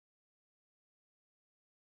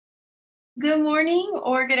Good morning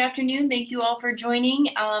or good afternoon. Thank you all for joining,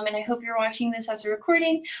 and I hope you're watching this as a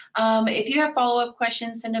recording. If you have follow-up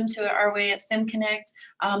questions, send them to our way at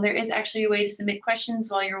stemCONNECT. There is actually a way to submit questions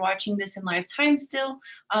while you're watching this in live time still.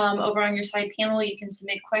 Over on your side panel, you can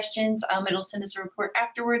submit questions. It'll send us a report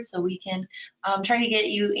afterwards so we can try to get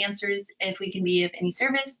you answers if we can be of any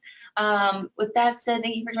service. With that said,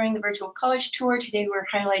 thank you for joining the virtual college tour. Today we're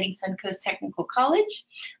highlighting Suncoast Technical College.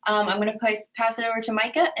 I'm going to pass it over to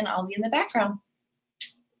Micah, and I'll be in the background.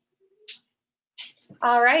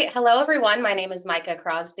 All right. Hello, everyone. My name is Micah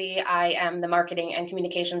Crosby. I am the Marketing and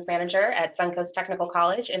Communications Manager at Suncoast Technical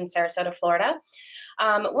College in Sarasota, Florida.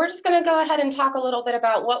 We're just going to go ahead and talk a little bit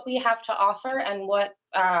about what we have to offer and what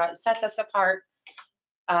sets us apart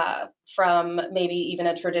from maybe even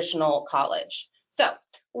a traditional college. So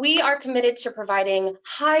we are committed to providing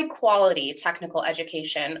high quality technical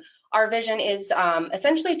education. Our vision is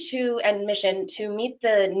essentially and mission to meet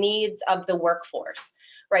the needs of the workforce.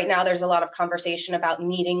 Right now, there's a lot of conversation about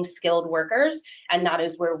needing skilled workers, and that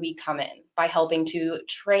is where we come in by helping to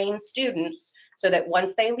train students so that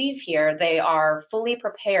once they leave here, they are fully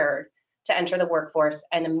prepared to enter the workforce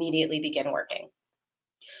and immediately begin working.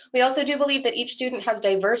 We also do believe that each student has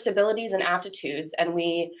diverse abilities and aptitudes, and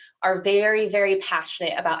we are very, very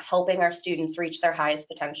passionate about helping our students reach their highest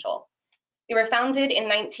potential. We were founded in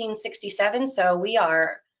 1967, so we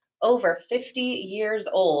are over 50 years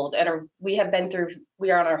old, and we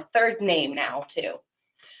are on our third name now too.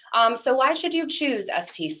 So why should you choose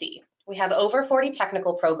STC? We have over 40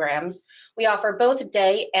 technical programs. We offer both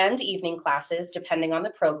day and evening classes depending on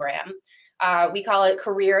the program. We call it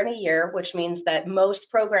career in a year, which means that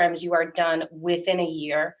most programs you are done within a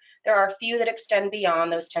year. There are a few that extend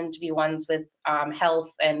beyond. Those tend to be ones with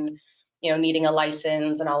health and needing a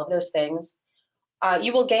license and all of those things.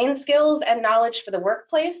 You will gain skills and knowledge for the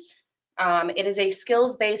workplace. It is a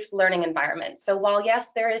skills-based learning environment. So while yes,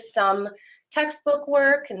 there is some textbook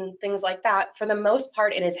work and things like that, for the most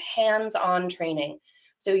part, it is hands-on training.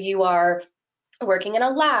 So you are working in a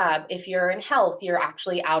lab. If you're in health, you're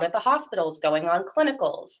actually out at the hospitals going on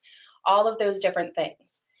clinicals, all of those different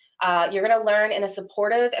things. You're going to learn in a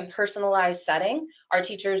supportive and personalized setting. Our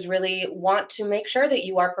teachers really want to make sure that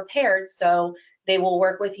you are prepared, so they will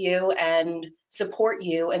work with you and support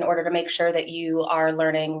you in order to make sure that you are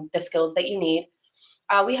learning the skills that you need.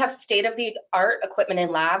 We have state-of-the-art equipment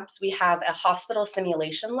and labs. We have a hospital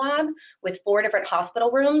simulation lab with 4 different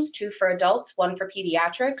hospital rooms, 2 for adults, 1 for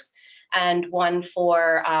pediatrics, and 1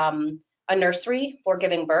 for a nursery for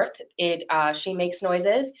giving birth. She makes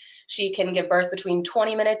noises. She can give birth between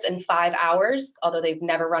 20 minutes and 5 hours, although they've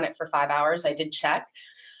never run it for 5 hours. I did check.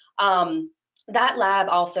 That lab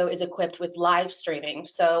also is equipped with live streaming.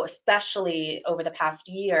 So especially over the past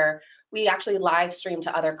year, we actually live stream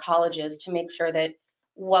to other colleges to make sure that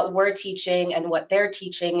what we're teaching and what they're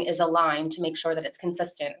teaching is aligned to make sure that it's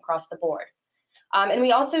consistent across the board. And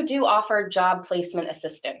we also do offer job placement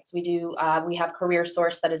assistance. We have Career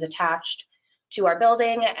Source that is attached to our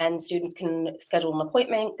building, and students can schedule an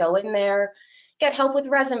appointment, go in there, get help with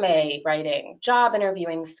resume writing, job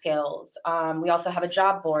interviewing skills. We also have a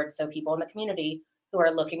job board, so people in the community who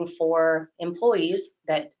are looking for employees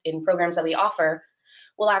that in programs that we offer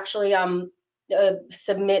will actually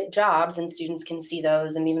submit jobs, and students can see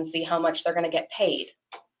those and even see how much they're going to get paid.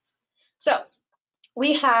 So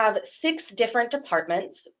we have 6 different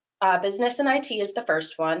departments. Business and IT is the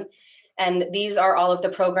first one, and these are all of the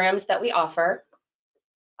programs that we offer.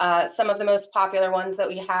 Some of the most popular ones that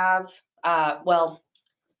we have, are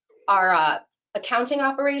accounting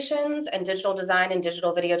operations and digital design and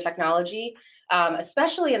digital video technology,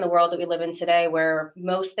 especially in the world that we live in today where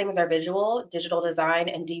most things are visual, digital design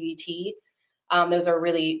and DVT. Those are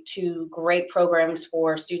really 2 great programs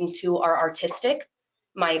for students who are artistic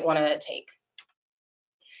might want to take.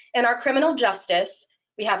 In our criminal justice,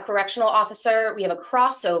 we have correctional officer, we have a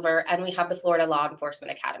crossover, and we have the Florida Law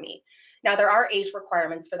Enforcement Academy. Now, there are age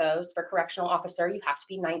requirements for those. For correctional officer, you have to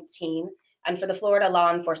be 19. And for the Florida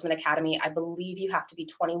Law Enforcement Academy, I believe you have to be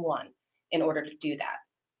 21 in order to do that.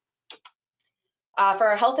 For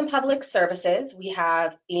our health and public services, we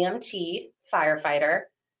have EMT, firefighter,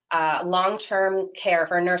 long-term care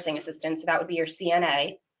for nursing assistant, so that would be your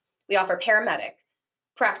CNA. We offer paramedic,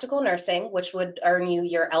 practical nursing, which would earn you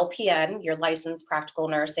your LPN, your licensed practical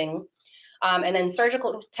nursing, and then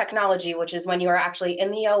surgical technology, which is when you are actually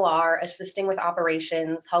in the OR, assisting with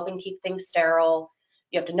operations, helping keep things sterile.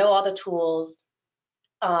 You have to know all the tools.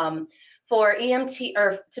 For EMT,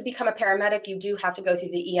 or to become a paramedic, you do have to go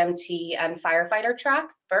through the EMT and firefighter track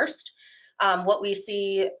first. What we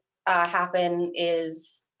see happen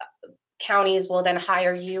is counties will then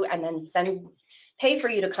hire you and then send pay for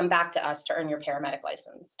you to come back to us to earn your paramedic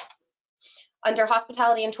license. Under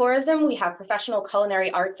hospitality and tourism, we have professional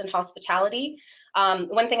culinary arts and hospitality.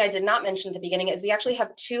 One thing I did not mention at the beginning is we actually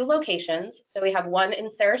have 2 locations. So we have one in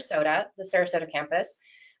Sarasota, the Sarasota campus,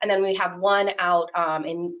 and then we have one out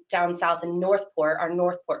in down south in Northport, our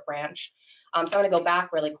Northport branch. So I want to go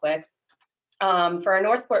back really quick. For our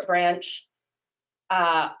Northport branch,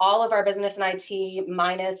 all of our business and IT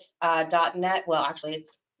minus .NET, well, actually,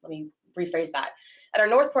 let me rephrase that. At our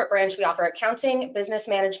Northport branch, we offer accounting, business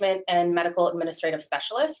management, and medical administrative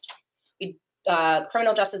specialist.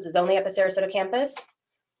 Criminal justice is only at the Sarasota campus.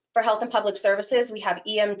 For health and public services, we have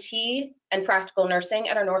EMT and practical nursing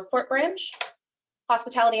at our Northport branch.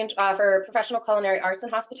 Hospitality and for professional culinary arts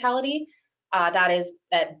and hospitality, that is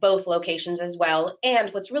at both locations as well. And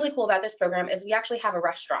what's really cool about this program is we actually have a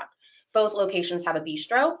restaurant. Both locations have a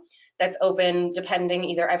bistro that's open depending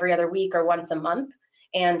either every other week or once a month.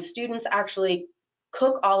 And students actually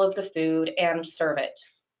cook all of the food and serve it.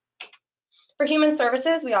 For human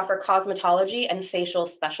services, we offer cosmetology and facial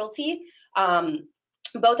specialty.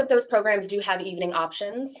 Both of those programs do have evening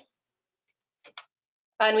options.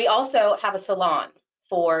 And we also have a salon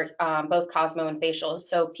for both Cosmo and facials.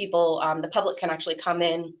 So people, the public can actually come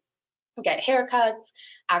in, get haircuts,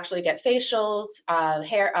 actually get facials,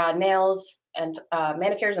 nails, and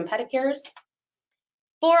manicures and pedicures.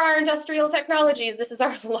 For our industrial technologies, this is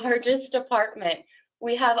our largest department.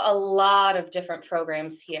 We have a lot of different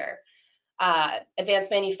programs here. Advanced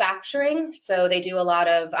manufacturing, so they do a lot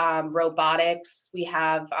of robotics. We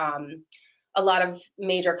have a lot of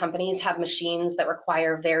major companies have machines that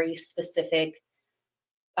require very specific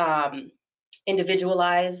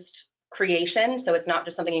individualized creation. So it's not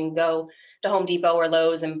just something you can go to Home Depot or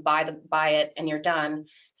Lowe's and buy it and you're done.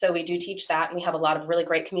 So we do teach that, and we have a lot of really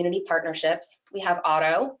great community partnerships. We have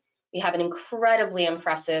auto. We have an incredibly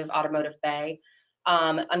impressive automotive bay.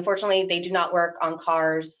 Unfortunately, they do not work on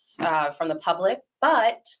cars from the public,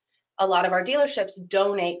 but a lot of our dealerships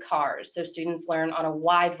donate cars, so students learn on a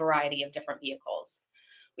wide variety of different vehicles.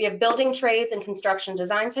 We have building trades and construction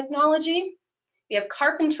design technology. We have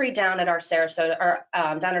carpentry down at our Sarasota, or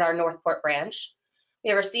down at our Northport branch. We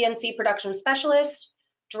have our CNC production specialist,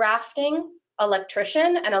 drafting,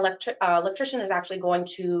 electrician, and electrician is actually going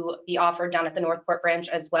to be offered down at the Northport branch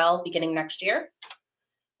as well, beginning next year.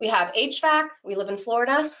 We have HVAC. We live in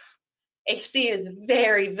Florida. AC is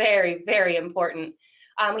very, very, very important.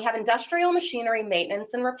 We have industrial machinery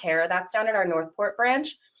maintenance and repair. That's down at our Northport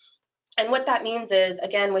branch. And what that means is,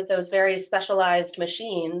 again, with those very specialized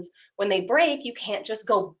machines, when they break, you can't just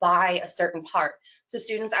go buy a certain part. So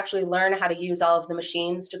students actually learn how to use all of the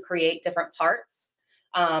machines to create different parts.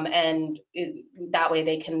 That way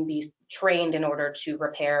they can be trained in order to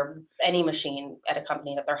repair any machine at a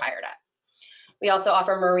company that they're hired at. We also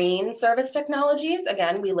offer marine service technologies.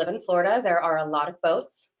 Again, we live in Florida. There are a lot of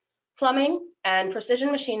boats, plumbing, and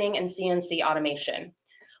precision machining and CNC automation.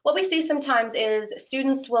 What we see sometimes is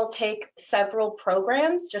students will take several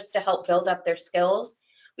programs just to help build up their skills.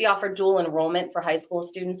 We offer dual enrollment for high school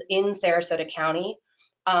students in Sarasota County.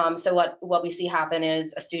 So what we see happen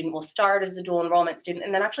is a student will start as a dual enrollment student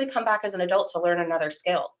and then actually come back as an adult to learn another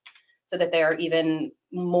skill so that they are even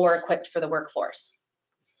more equipped for the workforce.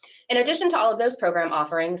 In addition to all of those program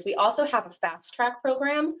offerings, we also have a fast track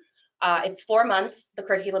program. It's 4 months. The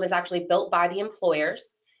curriculum is actually built by the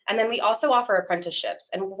employers. And then we also offer apprenticeships.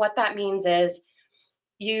 And what that means is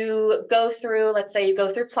you go through, let's say you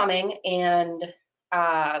go through plumbing and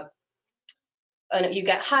you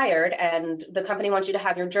get hired and the company wants you to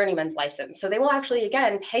have your journeyman's license. So they will actually,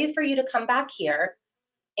 again, pay for you to come back here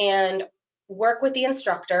and work with the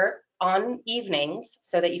instructor on evenings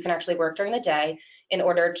so that you can actually work during the day in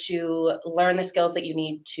order to learn the skills that you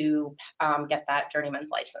need to get that journeyman's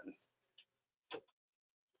license.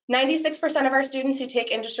 96% of our students who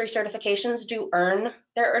take industry certifications do earn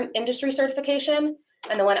their industry certification.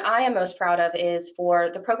 And the one I am most proud of is for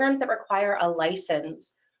the programs that require a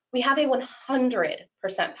license. We have a 100%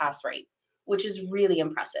 pass rate, which is really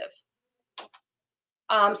impressive.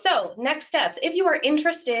 So next steps, if you are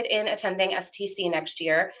interested in attending STC next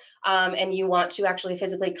year and you want to actually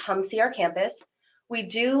physically come see our campus, we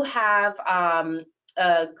do have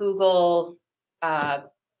a Google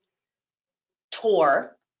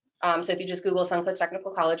tour. So if you just Google Suncoast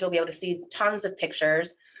Technical College, you'll be able to see tons of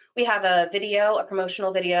pictures. We have a video, a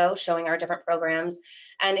promotional video showing our different programs.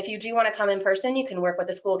 And if you do want to come in person, you can work with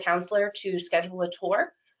a school counselor to schedule a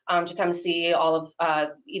tour to come see all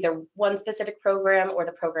of either one specific program or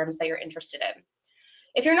the programs that you're interested in.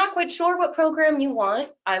 If you're not quite sure what program you want,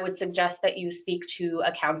 I would suggest that you speak to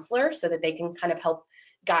a counselor so that they can kind of help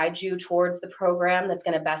guide you towards the program that's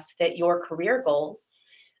going to best fit your career goals.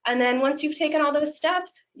 And then once you've taken all those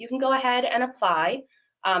steps, you can go ahead and apply.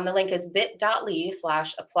 The link is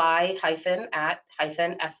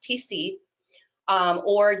bit.ly/apply-at-stc,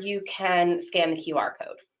 or you can scan the QR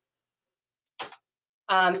code.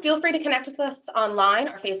 Feel free to connect with us online.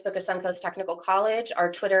 Our Facebook is Suncoast Technical College.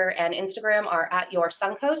 Our Twitter and Instagram are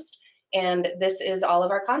 @YourSuncoast. And this is all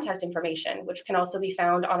of our contact information, which can also be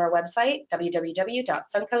found on our website,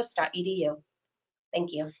 www.suncoast.edu.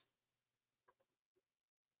 Thank you.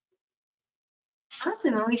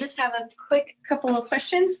 Awesome, and we just have a quick couple of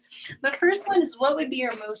questions. The first one is, what would be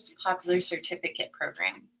your most popular certificate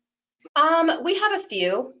program? We have a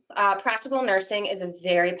few. Practical nursing is a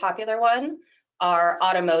very popular one. Our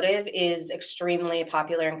automotive is extremely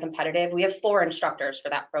popular and competitive. We have 4 instructors for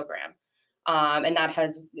that program, and that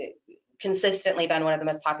has consistently been one of the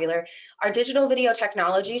most popular. Our digital video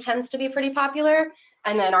technology tends to be pretty popular,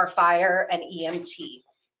 and then our fire and EMT.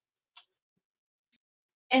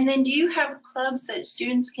 And then do you have clubs that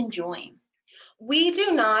students can join? We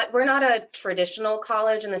do not. We're not a traditional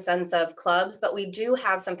college in the sense of clubs, but we do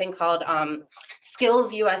have something called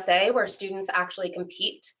Skills USA, where students actually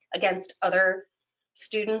compete against other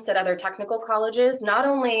students at other technical colleges, not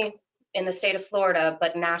only in the state of Florida,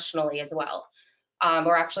 but nationally as well.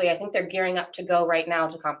 Or actually, I think they're gearing up to go right now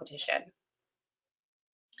to competition.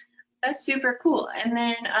 That's super cool. And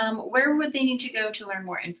then where would they need to go to learn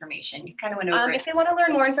more information? You kind of went over If they want to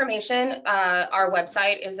learn more information, our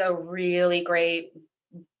website is a really great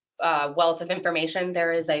wealth of information.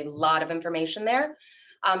 There is a lot of information there.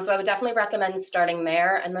 So I would definitely recommend starting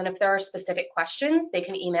there. And then if there are specific questions, they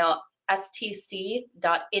can email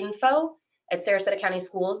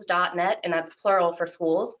stc.info@SarasotaCountySchools.net, and that's plural for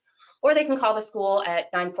schools. Or they can call the school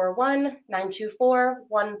at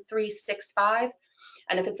 941-924-1365.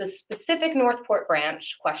 And if it's a specific Northport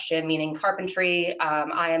branch question, meaning carpentry,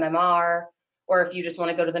 IMMR, or if you just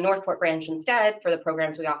want to go to the Northport branch instead for the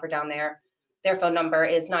programs we offer down there, their phone number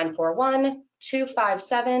is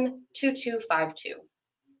 941-257-2252.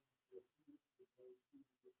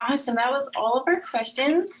 Awesome, that was all of our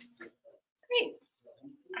questions. Great.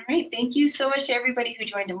 All right, thank you so much to everybody who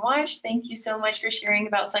joined and watched. Thank you so much for sharing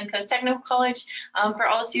about Suncoast Technical College. For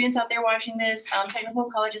all the students out there watching this, technical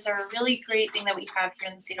colleges are a really great thing that we have here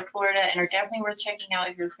in the state of Florida and are definitely worth checking out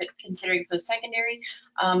if you're considering post-secondary.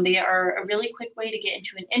 They are a really quick way to get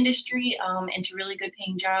into an industry, into really good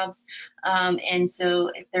paying jobs. And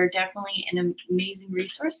so they're definitely an amazing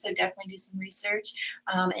resource. So definitely do some research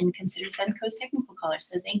and consider Suncoast Technical College.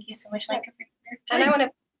 So thank you so much, Micah, for your time. And I want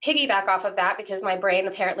to piggyback off of that because my brain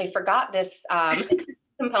apparently forgot this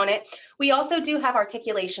component. We also do have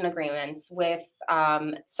articulation agreements with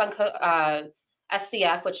SCF,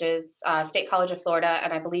 which is State College of Florida,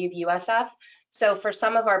 and I believe USF. So for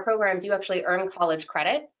some of our programs, you actually earn college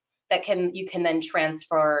credit that you can then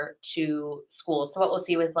transfer to school. So what we'll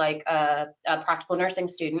see with like a practical nursing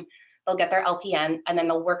student, they'll get their LPN and then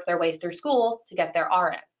they'll work their way through school to get their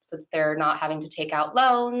RN, so that they're not having to take out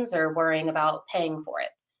loans or worrying about paying for it.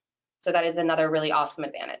 So that is another really awesome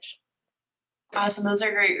advantage. Awesome, those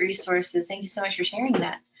are great resources. Thank you so much for sharing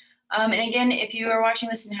that. And again, if you are watching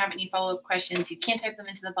this and have any follow-up questions, you can type them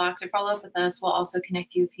into the box or follow up with us. We'll also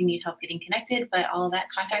connect you if you need help getting connected, but all of that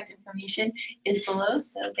contact information is below.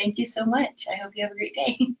 So thank you so much. I hope you have a great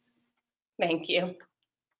day. Thank you.